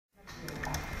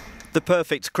The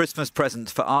perfect Christmas present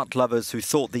for art lovers who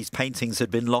thought these paintings had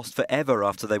been lost forever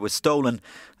after they were stolen,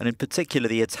 and in particular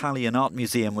the Italian Art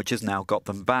Museum, which has now got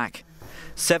them back.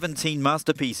 17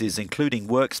 masterpieces, including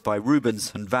works by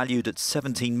Rubens and valued at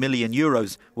 17 million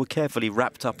euros, were carefully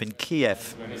wrapped up in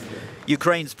Kyiv.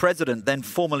 Ukraine's president then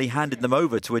formally handed them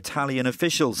over to Italian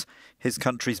officials. His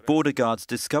country's border guards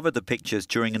discovered the pictures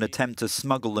during an attempt to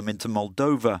smuggle them into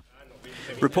Moldova.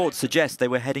 Reports suggest they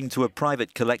were heading to a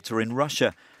private collector in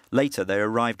Russia. Later, they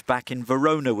arrived back in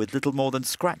Verona with little more than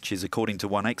scratches, according to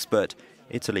one expert.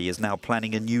 Italy is now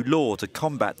planning a new law to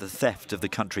combat the theft of the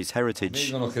country's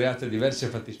heritage.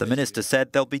 The minister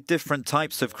said there'll be different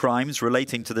types of crimes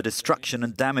relating to the destruction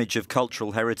and damage of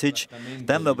cultural heritage.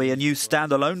 Then there'll be a new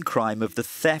standalone crime of the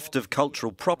theft of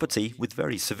cultural property with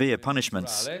very severe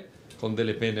punishments.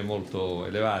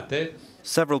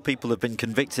 Several people have been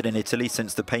convicted in Italy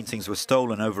since the paintings were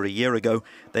stolen over a year ago.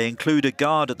 They include a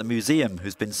guard at the museum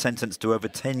who's been sentenced to over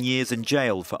 10 years in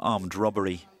jail for armed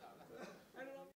robbery.